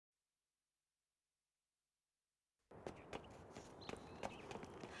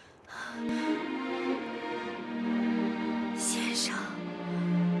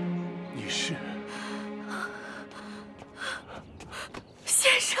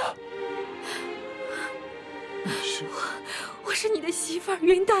是你的媳妇儿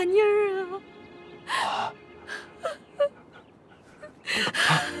云大妮儿啊！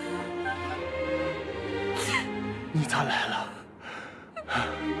你咋来了？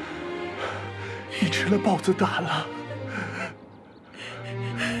你吃了豹子胆了？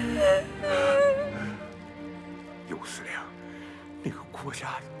尤司令，那个国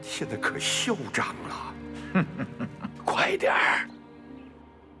家现在可嚣张了。快点儿！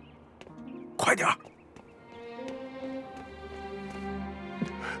快点儿！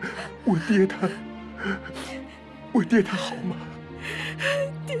我爹他好吗？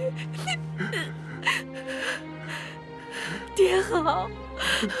爹好。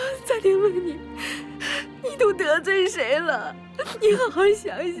再得问你，你都得罪谁了？你好好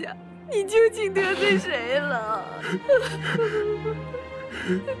想想，你究竟得罪谁了？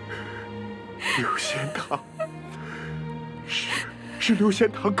刘贤堂，是刘贤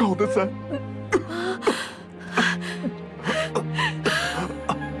堂告的咱。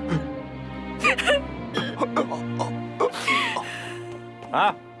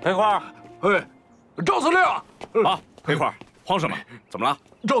啊，裴花，哎，赵司令啊，裴花，慌什么？怎么了？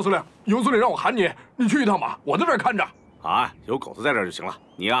赵司令，尤司令让我喊你，你去一趟吧，我在这儿看着。啊，有狗子在这儿就行了。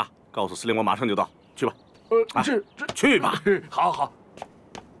你呀，告诉司令我马上就到，去吧。这去吧。好好。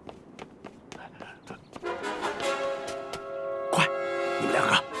快，你们两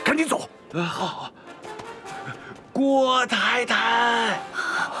个赶紧走。好。郭太太，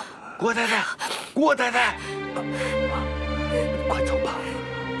郭太太，郭太太，快走吧，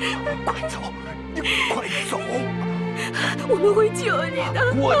快走，你快走。我们会救你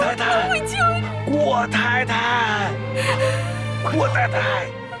的，郭太太，我们会救你。郭太太，郭太太，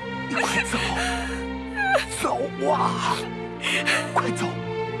你快走，走啊，快走，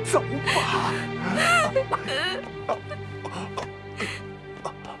走吧，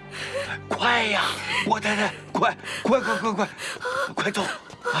快呀，郭太太，快走！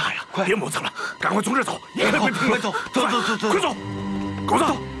哎呀，快，别磨蹭了，赶快从这儿走！快走，走，快走！狗子，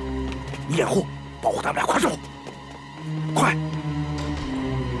你掩护，保护他们俩，快走！快！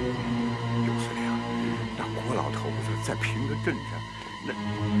刘司令，那郭老头子在平乐镇上，那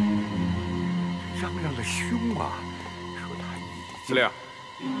嚷得凶啊，说他已经……司令，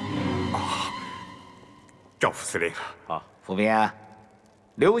啊，赵副司令啊，副兵，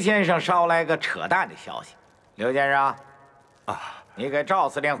刘先生捎来个扯淡的消息。刘先生，啊，你给赵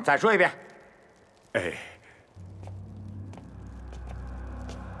司令再说一遍。哎。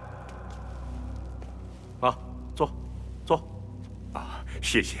啊，坐。啊，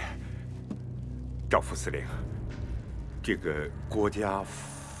谢谢，赵副司令。这个国家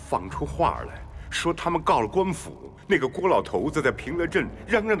放出话来，说他们告了官府，那个郭老头子在平乐镇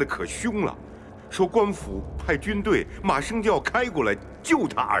嚷嚷的可凶了，说官府派军队马上就要开过来救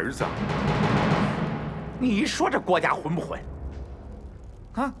他儿子。你说这国家混不混？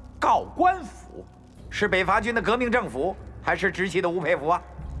啊，告官府是北伐军的革命政府，还是直系的吴佩孚啊？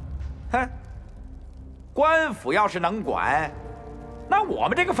哼，官府要是能管，那我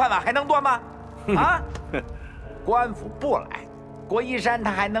们这个饭碗还能端吗？啊，官府不来，郭一山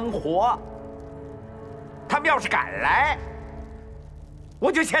他还能活。他们要是敢来，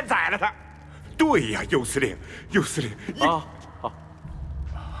我就先宰了他。对呀，尤司令，尤司令，啊，好。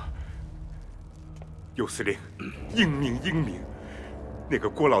尤司令，英明，那个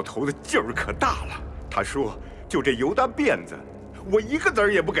郭老头子劲儿可大了。他说，就这油大辫子，我一个子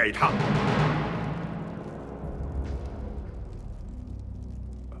儿也不给他。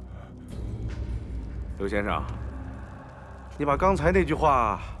刘先生，你把刚才那句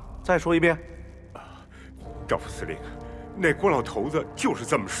话再说一遍。赵副司令，那郭老头子就是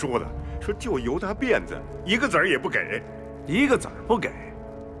这么说的，说就油大辫子，一个子儿也不给，一个子儿不给。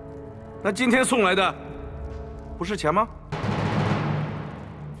那今天送来的不是钱吗？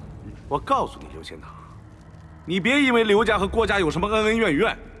我告诉你，刘先堂，你别以为刘家和郭家有什么恩恩怨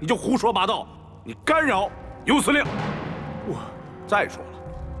怨，你就胡说八道，你干扰尤司令。我再说了，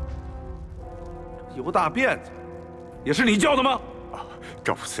油大辫子也是你叫的吗？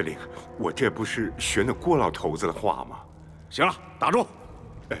赵副司令，我这不是学那郭老头子的话吗？行了，打住。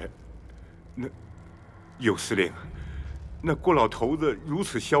那尤司令，那郭老头子如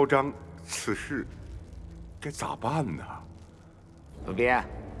此嚣张，此事该咋办呢？副兵，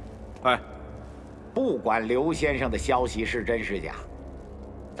哎，不管刘先生的消息是真是假，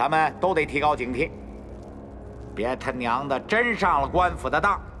咱们都得提高警惕，别他娘的真上了官府的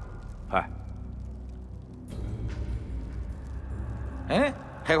当。哎，哎，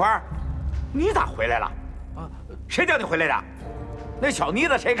黑花，你咋回来了？啊，谁叫你回来的？那小妮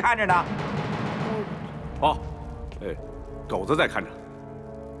子谁看着呢？哦，哎，狗子在看着，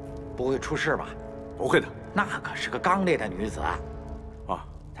不会出事吧？不会的，那可是个刚烈的女子啊！啊，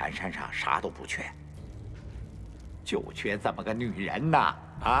咱身上啥都不缺，就缺这么个女人呐！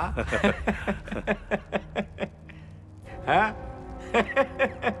啊！啊！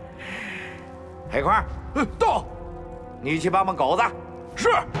黑块，到。你去帮帮狗子。是。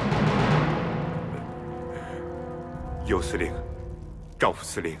尤司令，赵副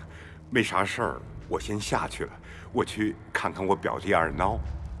司令，没啥事儿，我先下去了。我去看看我表弟二孬。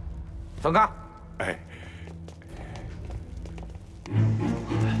分开。哎。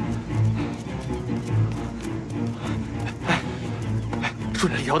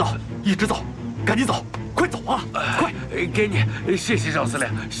顺着这条道一直走，赶紧走，快走啊！快，给你，谢谢赵司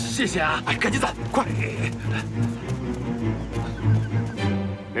令，谢谢啊！哎，赶紧走，快！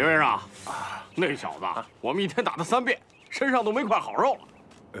刘先生，那小子我们一天打他3遍，身上都没块好肉了。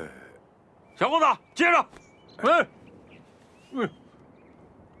小伙子，接着。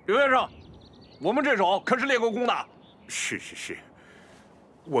刘先生，我们这手可是练过功的。是，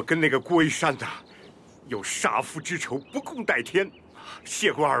我跟那个郭一山呐，有杀父之仇，不共戴天。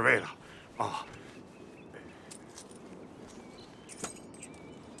谢过2位了，啊！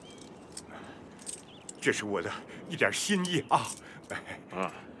这是我的一点心意啊，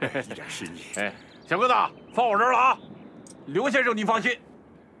一点心意。哎，小哥子，放我这儿了啊！刘先生，你放心。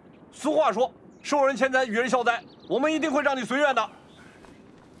俗话说，受人钱财，与人消灾，我们一定会让你随愿的。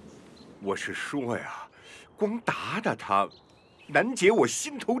我是说呀，光打打他，难解我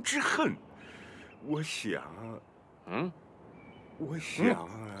心头之恨。我想，我想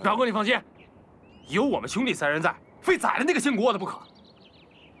啊，表哥你放心，有我们兄弟3人在，非宰了那个姓郭的不可。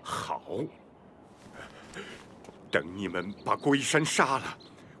好，等你们把郭一山杀了，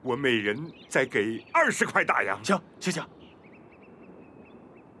我每人再给20块大洋。行。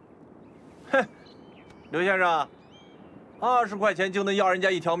哼，刘先生，20块钱就能要人家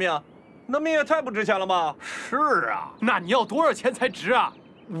1条命，那命也太不值钱了吧？是啊，那你要多少钱才值啊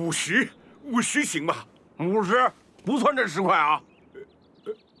？50行吗？50不算这10块啊。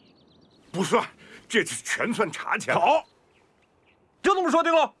不算，这全算茶钱。好，就这么说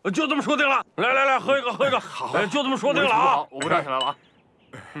定了，就这么说定了。来，喝一个。好，就这么说定了啊！我站起来了啊。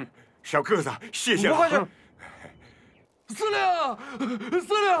小个子，谢谢了。快去。司令，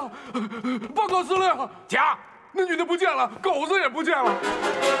报告司令，讲，那女的不见了，狗子也不见了。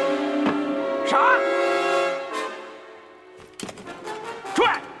啥？追，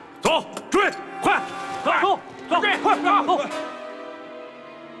走，追，快，走，快走！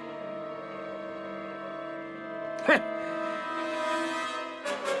哼，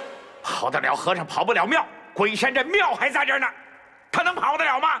跑得了和尚跑不了庙，鬼山这庙还在这儿呢，他能跑得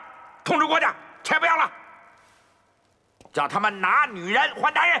了吗？通知国家，钱不要了，叫他们拿女人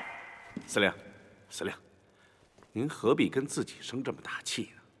还男人。司令，您何必跟自己生这么大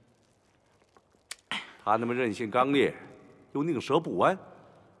气呢？他那么任性刚烈，又宁折不弯，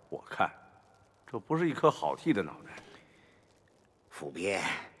我看这不是一颗好剃的脑袋。府编，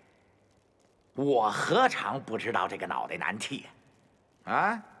我何尝不知道这个脑袋难剃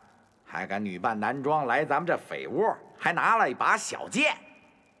啊？还敢女扮男装来咱们这匪窝，还拿了一把小剑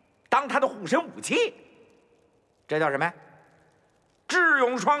当他的护身武器，这叫什么呀？智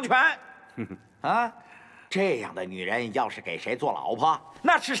勇双全啊！这样的女人要是给谁做老婆，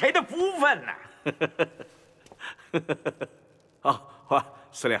那是谁的福分呢？好，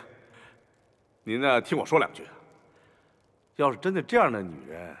司令，您呢听我说2句啊。要是真的这样的女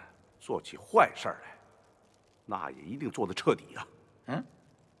人做起坏事来，那也一定做得彻底啊。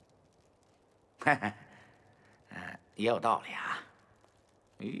也有道理啊。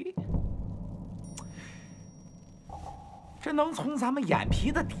咦，这能从咱们眼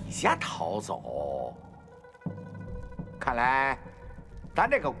皮子底下逃走，看来咱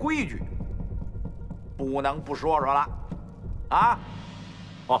这个规矩不能不说了啊！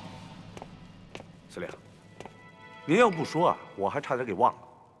哦，司令，您要不说啊，我还差点给忘了。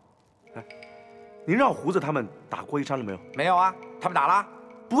哎，您让胡子他们打郭一山了没有？没有啊，他们打了，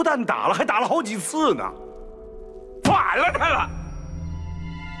不但打了，还打了好几次呢。反了他了！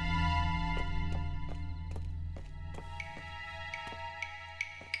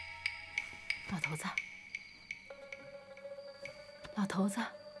老头子，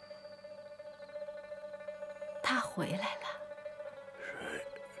他回来了。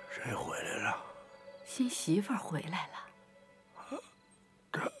谁回来了？新媳妇儿回来了。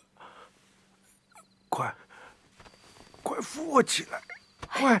快扶我起来！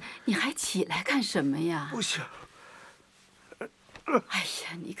快！你还起来干什么呀？不行。哎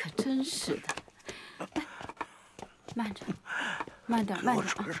呀，你可真是的！慢着，慢点，慢点，我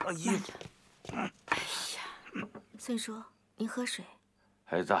穿上衣服。哎呀，孙叔，您喝水。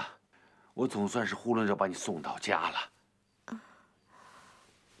孩子，我总算是囫囵着把你送到家了。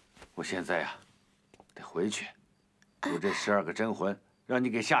我现在呀，得回去。我这12个真魂让你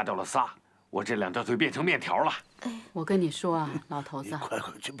给吓掉了仨，我这2条腿变成面条了。我跟你说啊，老头子，你快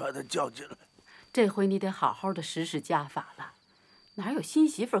快去把他叫进来。这回你得好好的实施家法了。哪有新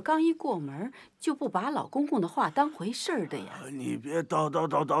媳妇刚一过门就不把老公公的话当回事儿的呀？你别叨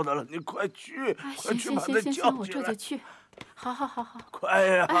叨了，你快去，快去把他叫进来。行，我这就去。好，快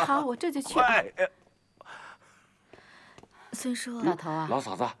呀！哎，好，我这就去。快呀！孙叔，老头啊，老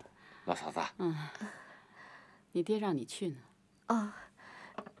嫂子，你爹让你去呢。哦，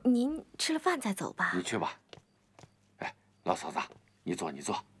您吃了饭再走吧。你去吧。哎，老嫂子，你坐。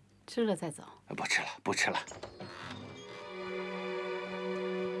吃了再走。不吃了。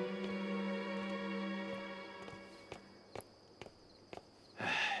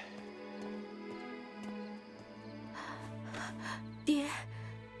爹，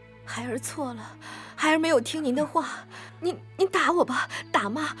孩儿错了，孩儿没有听您的话，您打我吧，打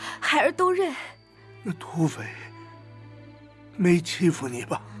骂孩儿都认。那土匪没欺负你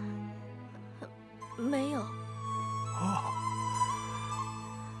吧？没有。哦，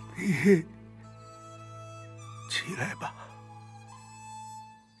你起来吧，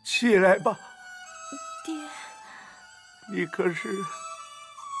起来吧。爹，你可是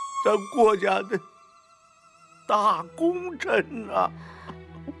咱国家的大功臣啊！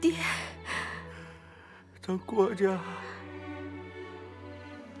爹，咱国家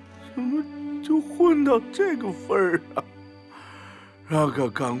怎么就混到这个份儿上，让个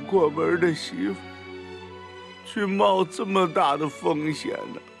刚过门的媳妇去冒这么大的风险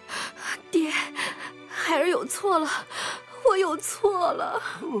呢？爹，孩儿有错了，我有错了。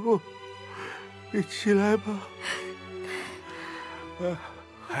你起来吧，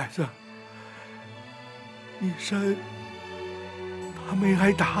孩子，一山他没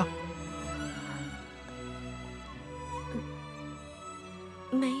挨打？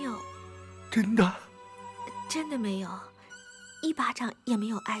没有。真的？真的没有，一巴掌也没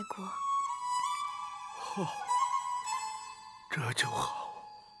有挨过。好，这就好。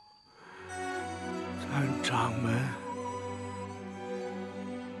咱掌门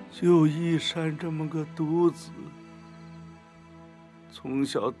就一山这么个独子，从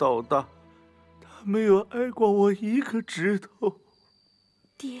小到大，他没有挨过我一个指头。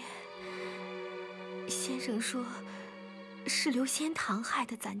爹，先生说是刘仙堂害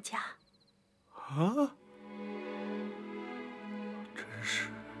的咱家。啊！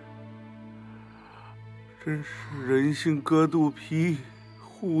真是人心隔肚皮，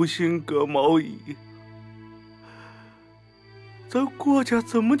虎心隔毛衣。咱国家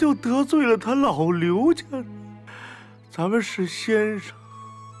怎么就得罪了他老刘家呢？咱们是先生，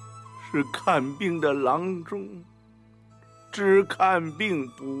是看病的郎中，只看病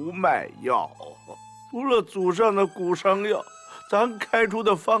不卖药。除了祖上的古伤药，咱开出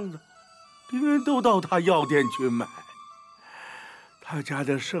的方子，病人都到他药店去买。他家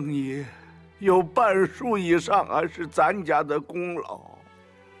的生意有半数以上还是咱家的功劳。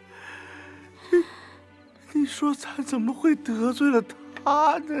你说咱怎么会得罪了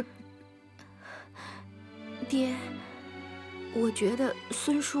他呢？爹，我觉得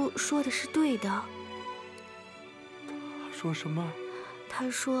孙叔说的是对的。他说什么？他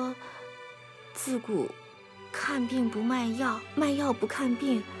说，自古看病不卖药，卖药不看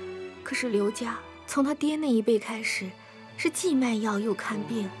病。可是刘家从他爹那一辈开始，是既卖药又看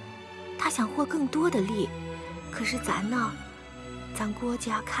病。他想获更多的利，可是咱呢？咱郭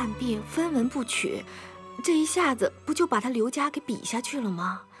家看病分文不取，这一下子不就把他刘家给比下去了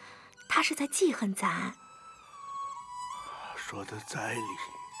吗？他是在记恨咱。说的在理。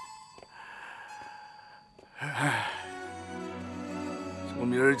哎，从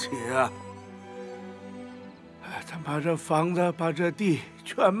明儿起啊，咱把这房子、把这地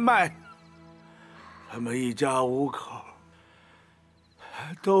全卖了，他们一家5口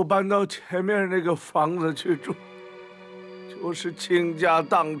都搬到前面那个房子去住，就是倾家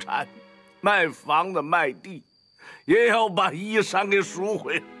荡产，卖房子卖地，也要把衣裳给赎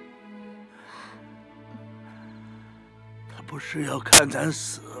回来。他不是要看咱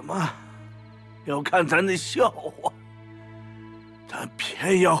死吗？要看咱的笑话，咱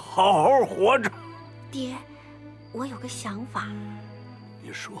偏要好好活着。爹，我有个想法。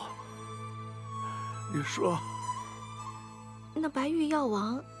你说，你说。那白玉药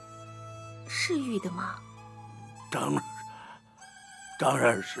王是玉的吗？当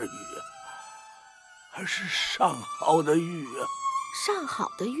然是玉啊，还是上好的玉啊。上好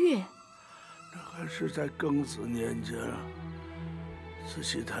的玉？那还是在庚子年间，慈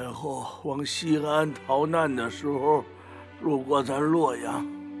禧太后往西安逃难的时候，路过咱洛阳，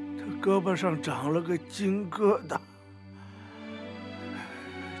他胳膊上长了个金疙瘩。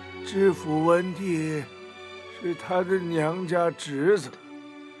知府文帝是他的娘家侄子，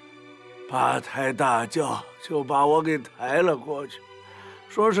八抬大轿就把我给抬了过去，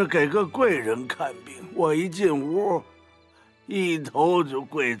说是给个贵人看病。我一进屋，一头就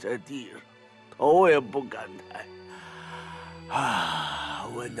跪在地上，头也不敢抬。啊，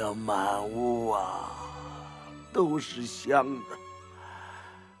闻到满屋啊都是香的，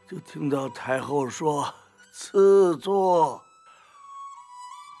就听到太后说：“赐座。”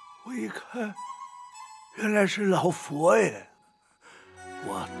我一看，原来是老佛爷。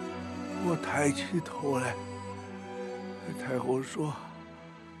我抬起头来，太后说：“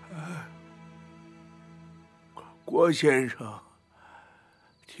郭先生，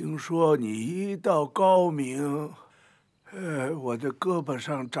听说你医道高明，我的胳膊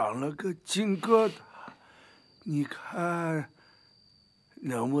上长了个金疙瘩，你看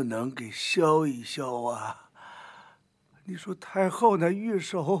能不能给消一消啊？”你说太后那玉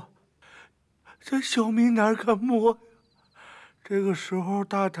手，这小民哪敢摸呀？这个时候，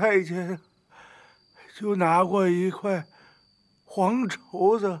大太监就拿过一块黄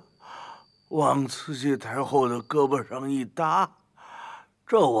绸子，往慈禧太后的胳膊上一搭，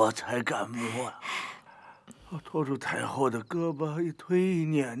这我才敢摸啊！我拖住太后的胳膊，一推一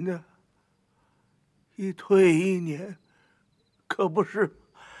撵的，一推一撵，可不是。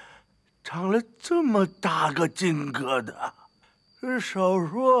长了这么大个金疙瘩，少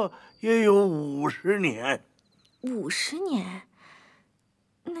说也有50年。50年？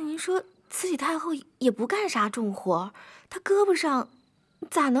那您说慈禧太后也不干啥重活，她胳膊上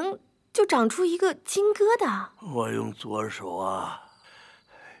咋能就长出一个金疙瘩？我用左手啊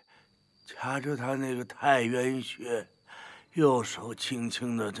掐着她那个太渊穴，右手轻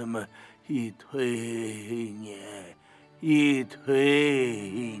轻的这么一推一撵，一推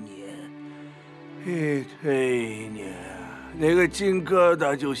一撵。一推一撵，那个金疙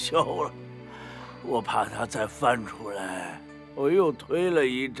瘩就消了。我怕它再翻出来，我又推了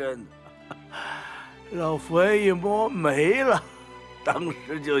一阵，老佛爷一摸没了，当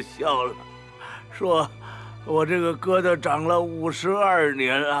时就笑了，说我这个疙瘩长了52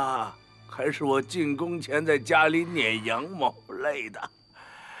年了，还是我进宫前在家里撵羊毛累的。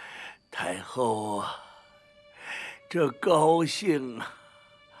太后啊，这高兴啊！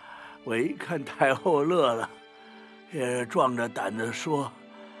我一看太后乐了，也壮着胆子说：“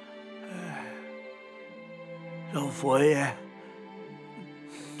老佛爷，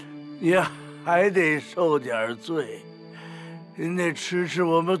你还得受点罪，您得吃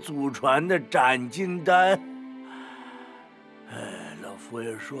我们祖传的斩金丹。”老佛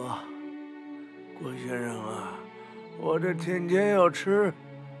爷说：“郭先生啊，我这天天要吃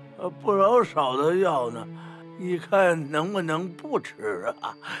不老少的药呢。”你看能不能不吃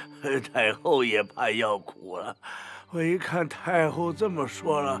啊？太后也怕药苦了。我一看太后这么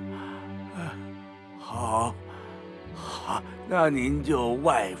说了，好，那您就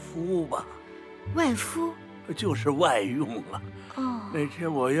外敷吧。外敷就是外用了。哦。那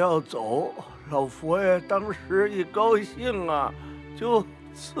天我要走，老佛爷当时一高兴啊，就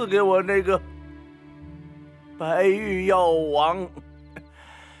赐给我那个白玉药王。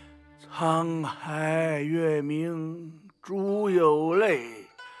沧海月明珠有泪，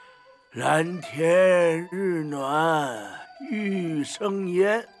蓝天日暖玉生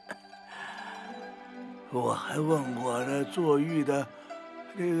烟。我还问过那做玉的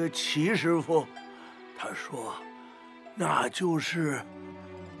那个齐师傅，他说那就是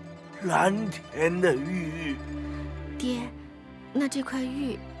蓝田的玉。爹，那这块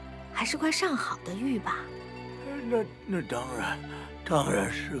玉还是块上好的玉吧？那当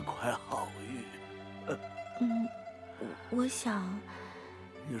然是块好玉。我想。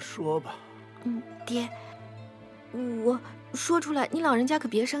你说吧。爹，我说出来，你老人家可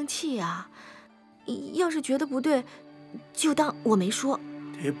别生气啊。要是觉得不对，就当我没说。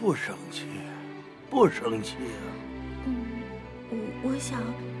爹不生气，不生气啊。我想，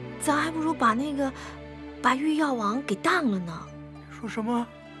咱还不如把那个白玉药王给当了呢。说什么？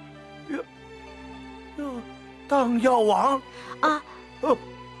要当药王啊？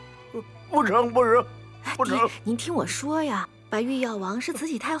不成。爹，您听我说呀，白玉药王是慈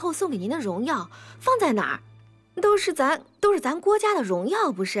禧太后送给您的荣耀，放在哪儿，都是咱国家的荣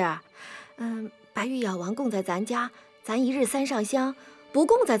耀，不是？白玉药王供在咱家，咱一日3上香；不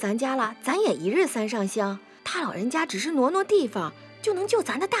供在咱家了，咱也一日3上香。他老人家只是挪地方，就能救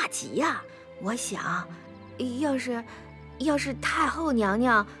咱的大急呀。我想，要是太后娘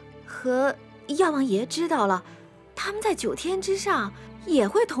娘和药王爷知道了，他们在9天之上也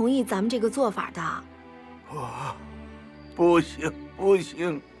会同意咱们这个做法的。不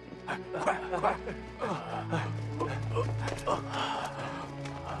行，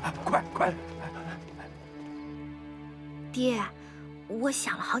快！爹，我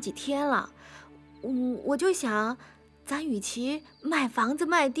想了好几天了，我就想，咱与其卖房子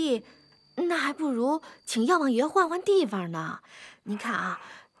卖地，那还不如请药王爷换换地方呢。您看啊，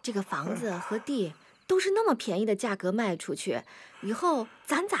这个房子和地都是那么便宜的价格卖出去，以后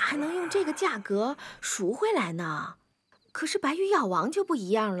咱咋还能用这个价格赎回来呢？可是白玉药王就不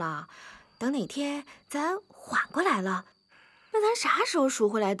一样了，等哪天咱缓过来了，那咱啥时候赎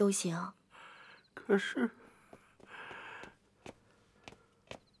回来都行。可是，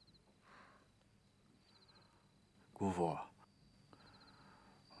姑父，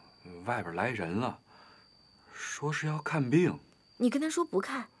外边来人了，说是要看病。你跟他说不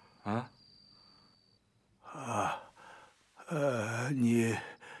看。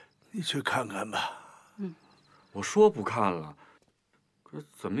你去看看吧。我说不看了，可是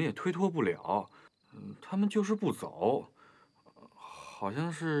怎么也推脱不了。他们就是不走，好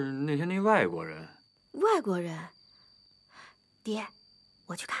像是那天那外国人。外国人？爹，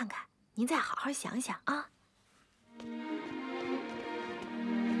我去看看，您再好好想想啊。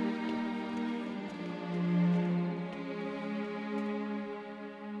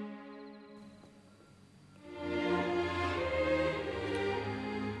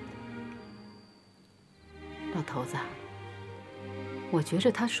老头子，我觉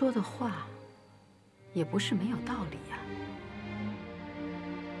着他说的话，也不是没有道理呀。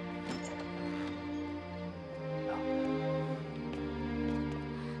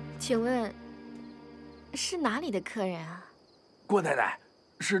请问，是哪里的客人啊？郭太太，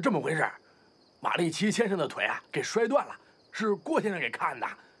是这么回事，马利奇先生的腿啊给摔断了，是郭先生给看的，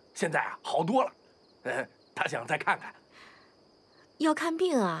现在啊好多了，他想再看看。要看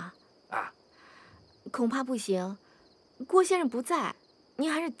病啊？啊，恐怕不行，郭先生不在，您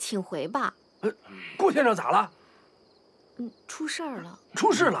还是请回吧。郭先生咋了？出事儿了。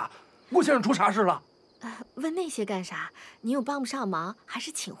出事了？郭先生出啥事了？问那些干啥？您又帮不上忙，还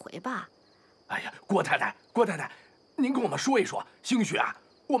是请回吧。哎呀，郭太太，您跟我们说一说，兴许啊，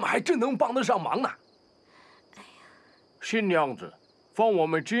我们还真能帮得上忙呢。哎呀，新娘子，放我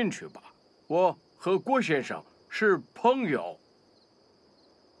们进去吧，我和郭先生是朋友。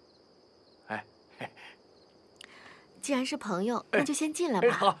既然是朋友，那就先进来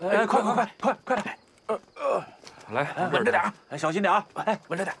吧。好，快来！来，稳着点啊，小心点啊！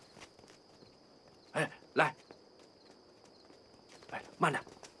稳着点。来，慢点。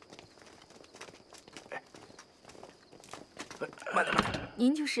慢点。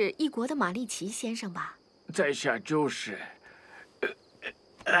您就是异国的马利奇先生吧？在下就是。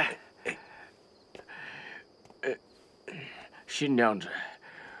新娘子，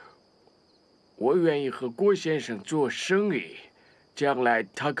我愿意和郭先生做生意，将来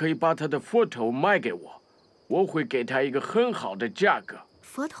他可以把他的佛头卖给我，我会给他一个很好的价格。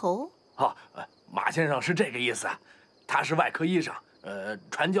佛头？马先生是这个意思，他是外科医生，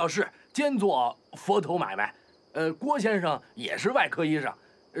传教士兼做佛头买卖。郭先生也是外科医生，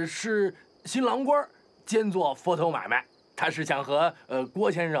是新郎官兼做佛头买卖。他是想和郭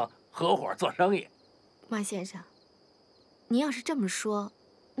先生合伙做生意。马先生，您要是这么说，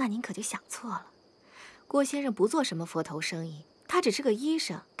那您可就想错了。郭先生不做什么佛头生意，他只是个医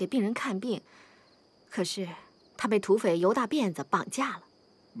生，给病人看病。可是他被土匪犹大辫子绑架了。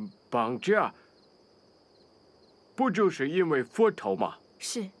绑架？不就是因为佛头吗？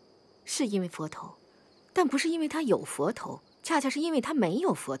是因为佛头，但不是因为他有佛头，恰恰是因为他没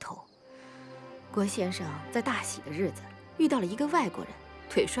有佛头。郭先生在大喜的日子遇到了一个外国人，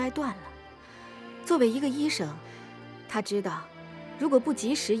腿摔断了。作为一个医生，他知道，如果不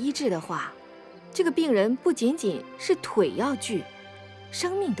及时医治的话，这个病人不仅仅是腿要锯，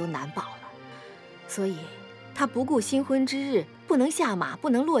生命都难保了。所以他不顾新婚之日不能下马、不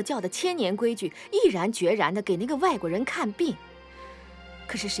能落轿的千年规矩，毅然决然地给那个外国人看病。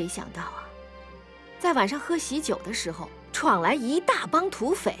可是谁想到啊，在晚上喝喜酒的时候，闯来一大帮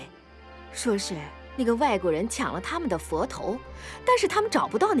土匪，说是那个外国人抢了他们的佛头，但是他们找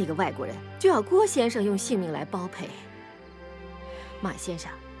不到那个外国人，就要郭先生用性命来包赔。马先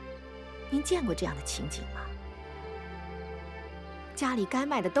生，您见过这样的情景吗？家里该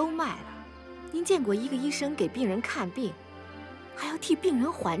卖的都卖了，您见过一个医生给病人看病，还要替病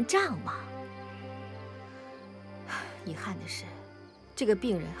人还账吗？遗憾的是，这个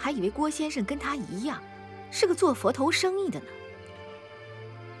病人还以为郭先生跟他一样，是个做佛头生意的呢。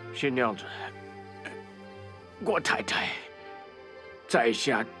新娘子，郭太太，在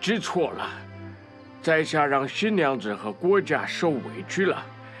下知错了，在下让新娘子和郭家受委屈了，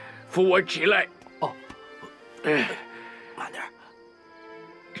扶我起来。慢点。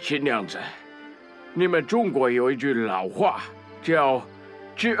新娘子，你们中国有一句老话叫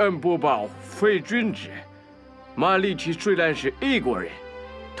“知恩不报非君子”。马里奇虽然是异国人，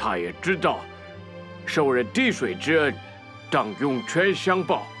他也知道受人滴水之恩，当涌泉相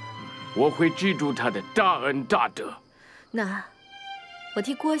报。我会记住他的大恩大德。那我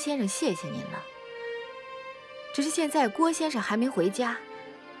替郭先生谢谢您了。只是现在郭先生还没回家，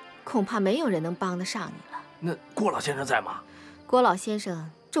恐怕没有人能帮得上你了。那郭老先生在吗？郭老先生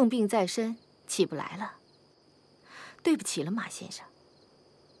重病在身，起不来了。对不起了，马先生。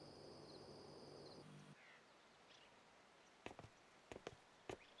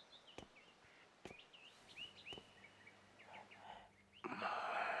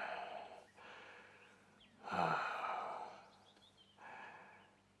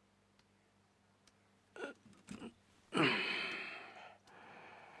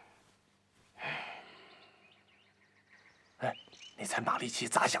你猜马力奇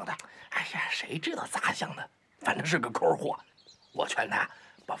咋想的？哎呀，谁知道咋想的？反正是个抠货。我劝他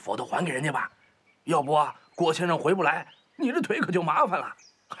把佛头还给人家吧，要不郭先生回不来，你这腿可就麻烦了。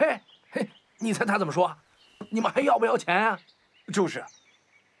嘿，你猜他怎么说？你们还要不要钱啊？就是。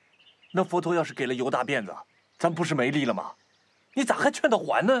那佛头要是给了尤大辫子，咱不是没利了吗？你咋还劝他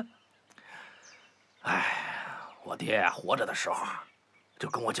还呢？哎，我爹活着的时候就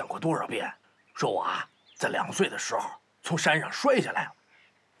跟我讲过多少遍，说我在2岁的时候从山上摔下来了，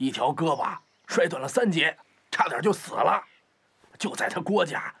一条胳膊摔断了3节，差点就死了。就在他郭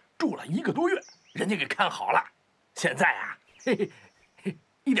家住了1个多月，人家给看好了。现在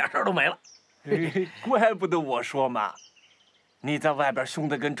一点事儿都没了。怪不得我说嘛，你在外边凶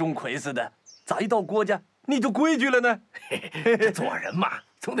得跟钟馗似的，咋一到郭家你就规矩了呢？做人嘛，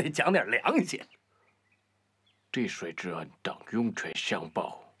总得讲点良心。滴水之恩当涌泉相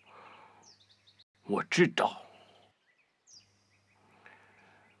报，我知道。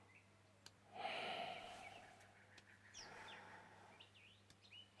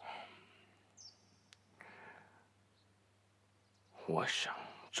我想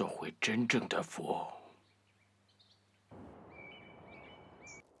做回真正的佛。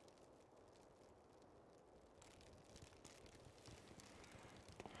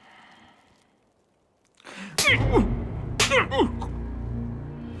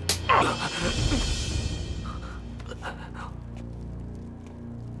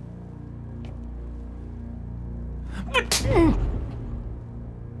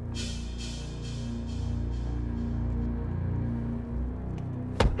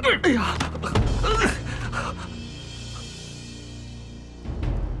哎呀！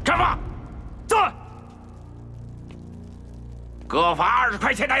站住！坐！各罚20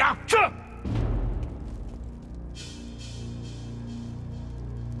块钱大洋。是。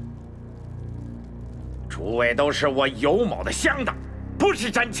诸位都是我尤某的乡党，不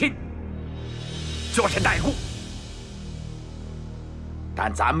是沾亲，就是代故。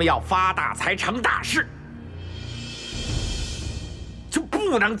但咱们要发大财成大事，就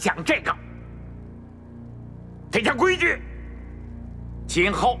不能讲这个，得讲规矩。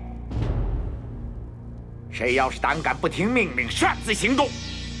今后谁要是胆敢不听命令擅自行动，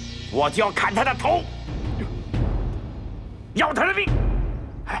我就要砍他的头，要他的命。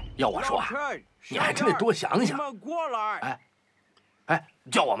哎，要我说你还真得多想想。过来！哎，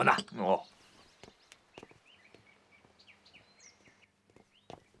叫我们呢。哦。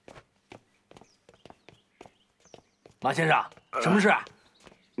马先生，什么事啊？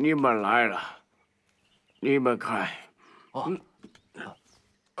你们来了，你们看。哦。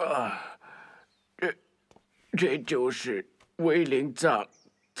这就是威灵藏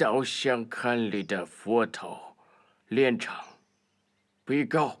照相馆里的佛头，脸长，鼻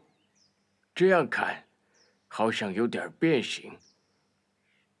高，这样看好像有点变形，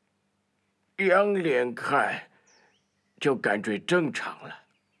仰脸看就感觉正常了。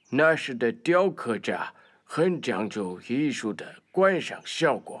那时的雕刻家很讲究艺术的观赏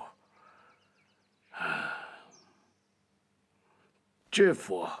效果。这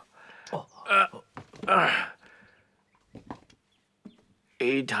佛，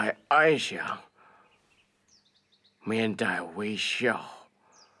一台暗香，面带微笑，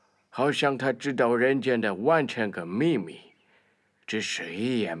好像他知道人间的1000个秘密，只是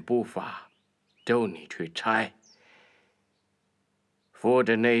一言不发，逗你去猜。佛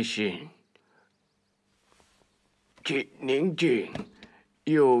的内心既宁静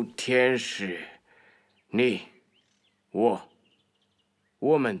又天使，你，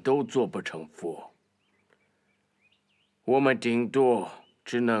我们都做不成佛，我们顶多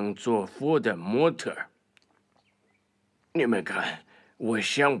只能做佛的模特。你们看，我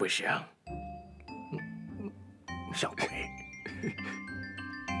像不像？像鬼。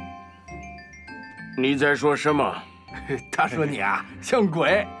你在说什么？他说你啊，像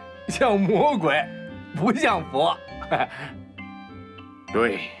鬼，像魔鬼，不像佛。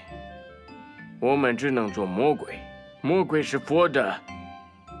对，我们只能做魔鬼，魔鬼是佛的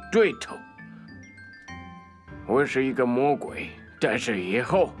对头。我是一个魔鬼，但是以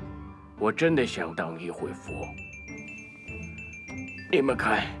后我真的想当一回佛。你们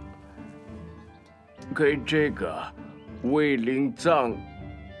看，给这个为灵藏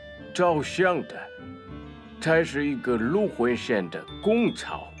照相的，才是一个芦荟县的公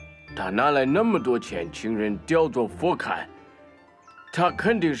曹，他拿来那么多钱请人雕做佛龛，他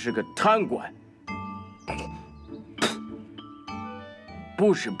肯定是个贪官，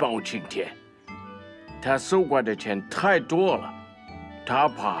不是包青天。他搜刮的钱太多了，他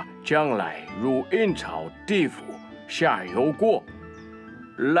怕将来如阴曹地府下油锅，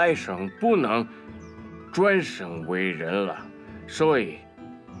来生不能转生为人了，所以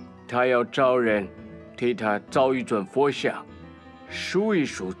他要找人替他造一尊佛像，赎一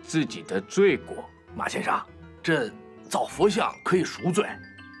赎自己的罪过。马先生，这造佛像可以赎罪，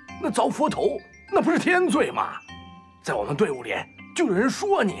那造佛头那不是天罪吗？在我们队伍里就有人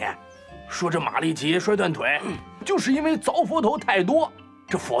说你，说这马立奇摔断腿，就是因为造佛头太多，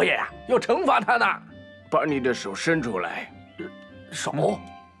这佛爷呀要惩罚他呢。把你的手伸出来。手？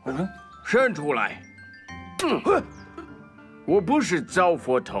伸出来。我不是造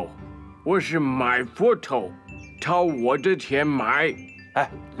佛头，我是买佛头，掏我的钱买。哎，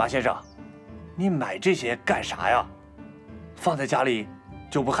马先生，你买这些干啥呀？放在家里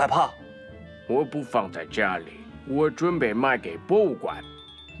就不害怕？我不放在家里，我准备卖给博物馆。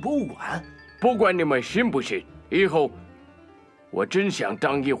博物馆？不管你们信不信，以后我真想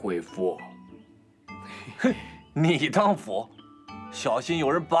当一回佛。哼，你当佛，小心有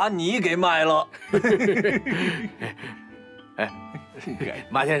人把你给卖了。哎，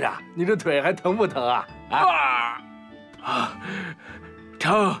马先生，你这腿还疼不疼啊？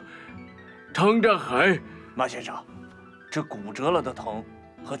疼得很。马先生，这骨折了的疼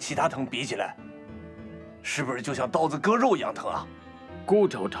和其他疼比起来，是不是就像刀子割肉一样疼啊？骨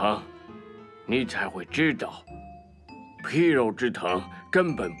头疼，你才会知道，皮肉之疼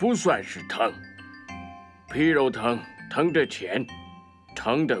根本不算是疼。皮肉疼，疼得浅，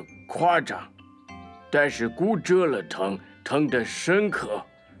疼得夸张；但是骨折了疼，疼得深刻，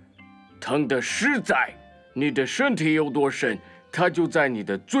疼得实在。你的身体有多深，它就在你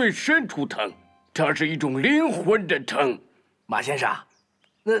的最深处疼，它是一种灵魂的疼。马先生，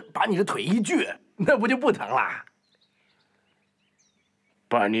那把你的腿一锯，那不就不疼啦？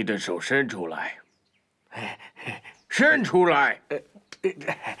把你的手伸出来，伸出来，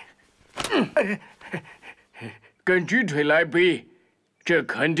跟锯腿来比，这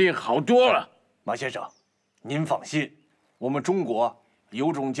肯定好多了。马先生，您放心，我们中国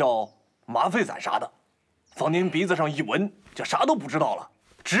有种叫麻沸散啥的，放您鼻子上一闻，就啥都不知道了，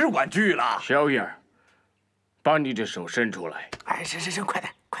只管锯了。小燕儿，把你的手伸出来。哎，伸，快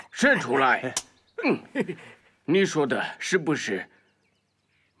点，伸出来。你说的是不是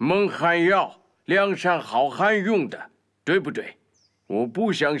蒙汗药、梁山好汉用的，对不对？我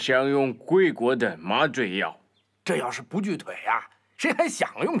不想享用贵国的麻醉药。这要是不锯腿呀，谁还想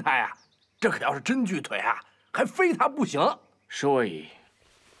用它呀？这可要是真锯腿啊，还非它不行。所以，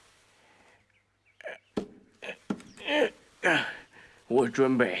我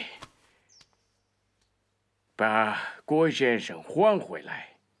准备把郭先生还回来。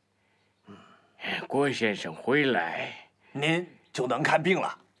郭先生回来，您就能看病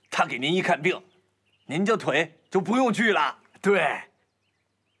了。他给您一看病，您这腿就不用锯了。对，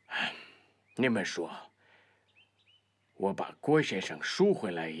你们说，我把郭先生赎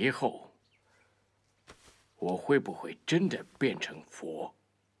回来以后，我会不会真的变成佛？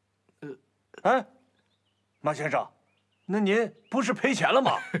哎，马先生，那您不是赔钱了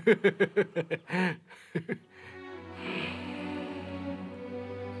吗？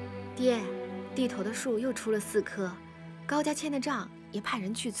爹，地头的树又出了4棵，高家欠的账也派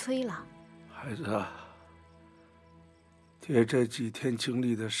人去催了。孩子，爹这几天经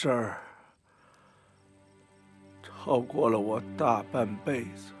历的事儿，超过了我大半辈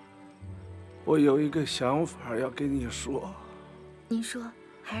子。我有一个想法要跟你说。您说，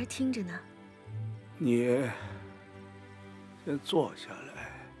孩儿听着呢。你先坐下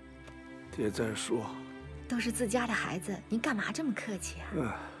来，爹再说。都是自家的孩子，您干嘛这么客气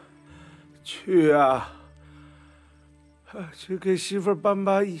啊？去啊，去给媳妇儿搬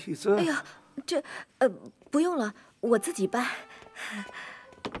把椅子。哎呀，这不用了，我自己搬。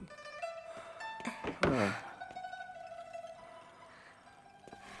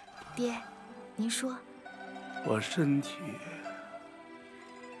爹，您说。我身体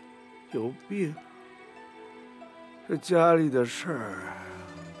有病。这家里的事儿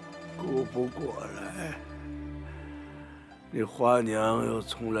顾不过来，你花娘又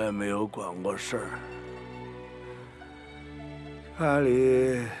从来没有管过事儿，家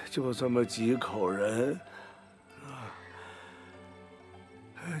里就这么几口人，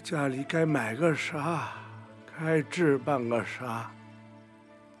家里该买个啥，该置办个啥，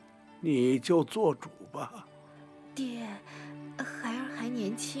你就做主吧。爹，孩儿还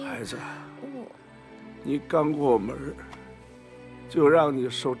年轻。孩子，我你刚过门，就让你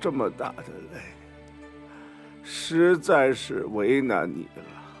受这么大的累，实在是为难你了。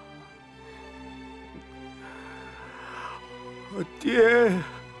我爹，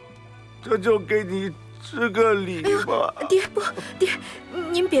这就给你支个礼吧。爹不，爹，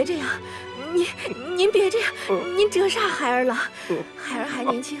您别这样，您别这样，您折煞孩儿了。孩儿还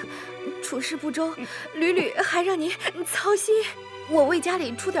年轻，处事不周，屡屡还让您操心。我为家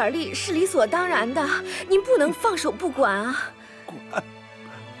里出点力是理所当然的，您不能放手不管啊！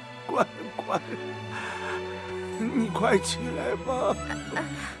管，你快起来吧。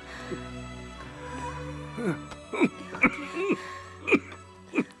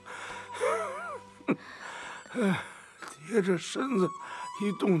爹这身子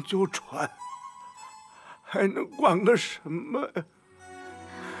一动就喘，还能管个什么呀？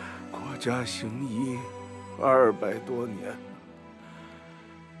国家行医200多年了，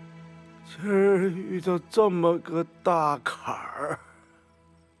今儿遇到这么个大坎儿，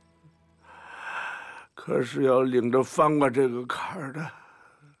可是要领着翻过这个坎儿的，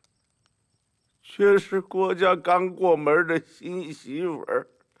却是国家刚过门的新媳妇儿，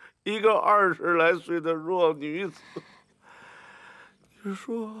一个20来岁的弱女子。你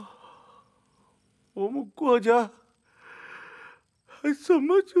说，我们国家还怎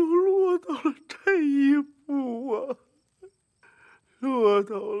么就落到了这一步啊？落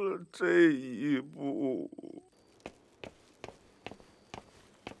到了这一步。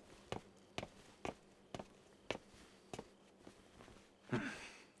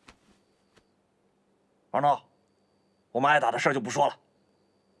王涛，我们挨打的事儿就不说了，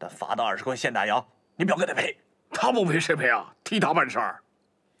但罚的20棍现大洋，你表哥得赔。他不赔谁赔啊？替他办事儿。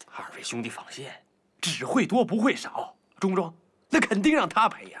2位兄弟放心，只会多不会少，中不中？那肯定让他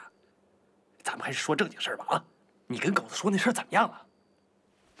赔呀。咱们还是说正经事儿吧啊！你跟狗子说那事儿怎么样了？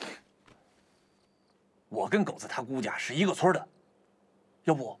我跟狗子他姑家是一个村的，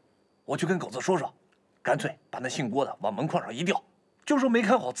要不我去跟狗子说说，干脆把那姓郭的往门框上一吊，就说没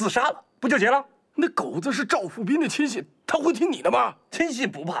看好自杀了，不就结了？那狗子是赵富斌的亲信，他会听你的吗？亲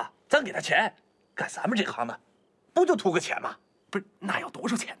信不怕，咱给他钱，干咱们这行的，不就图个钱吗？不是，那要多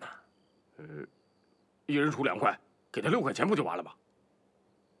少钱呢？一人出2块，给他6块钱不就完了吗？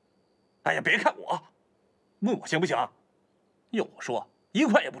哎呀，别看我，问我行不行？要我说1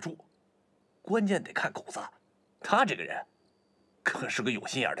块也不出，关键得看狗子，他这个人可是个有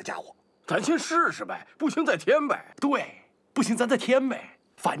心眼的家伙。咱先试试呗，不行再添呗。对，不行咱再添呗，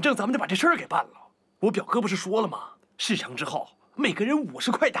反正咱们得把这事儿给办了。我表哥不是说了吗？事成之后每个人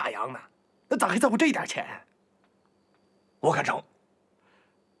50块大洋呢，那咋还在乎这点钱？我看成。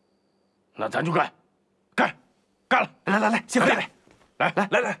那咱就干了！来，先喝一杯。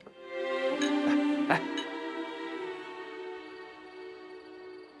来。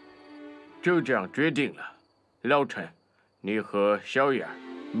就这样决定了。老陈，你和小燕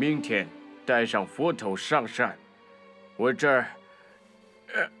明天带上佛头上山。我这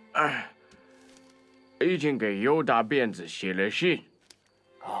儿，已经给尤大辫子写了信。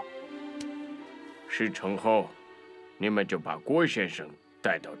好。事成后，你们就把郭先生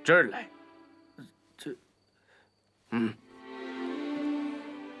带到这儿来。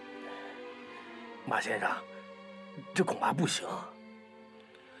马先生，这恐怕不行。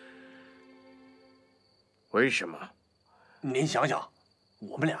为什么？您想想，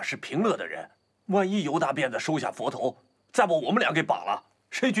我们俩是平乐的人，万一尤大辫子收下佛头，再把我们俩给绑了，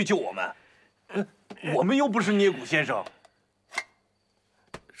谁去救我们？我们又不是捏骨先生。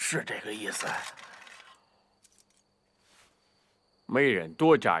是这个意思。每人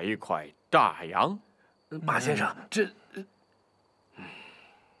多加1块大洋。马先生，这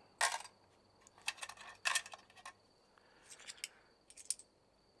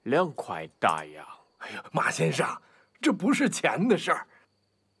2块大洋。哎呀，马先生，这不是钱的事儿，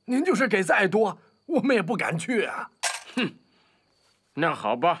您就是给再多，我们也不敢去啊。哼，那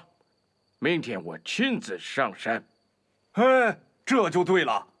好吧，明天我亲自上山。哎，这就对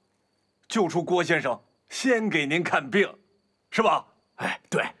了，救出郭先生，先给您看病，是吧？哎，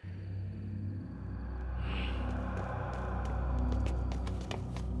对。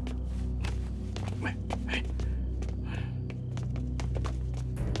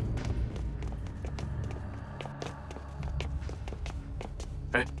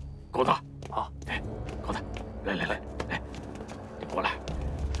狗子，好，哎，狗子，来，你过来。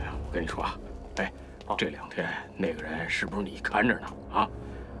哎呀，我跟你说啊，哎，这2天那个人是不是你看着呢？啊，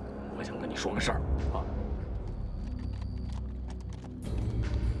我想跟你说个事儿啊。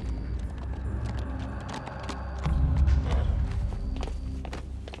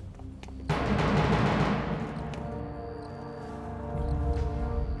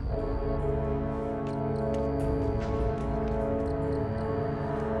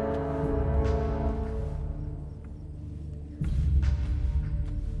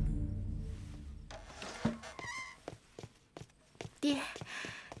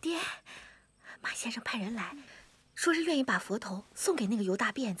爹，马先生派人来，说是愿意把佛头送给那个犹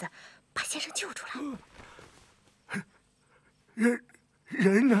大辫子，把先生救出来。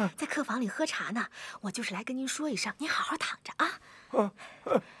人呢？在客房里喝茶呢。我就是来跟您说一声，您好好躺着啊。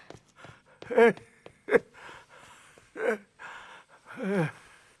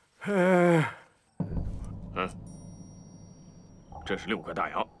这是6块大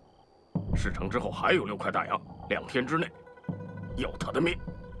洋，事成之后还有6块大洋，2天之内要他的命。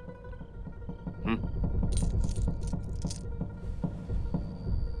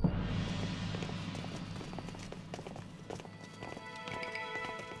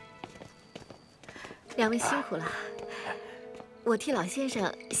2位辛苦了，我替老先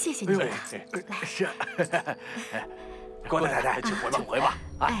生谢谢您了。是，郭太太，请回吧，请回吧。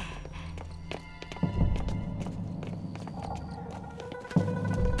哎。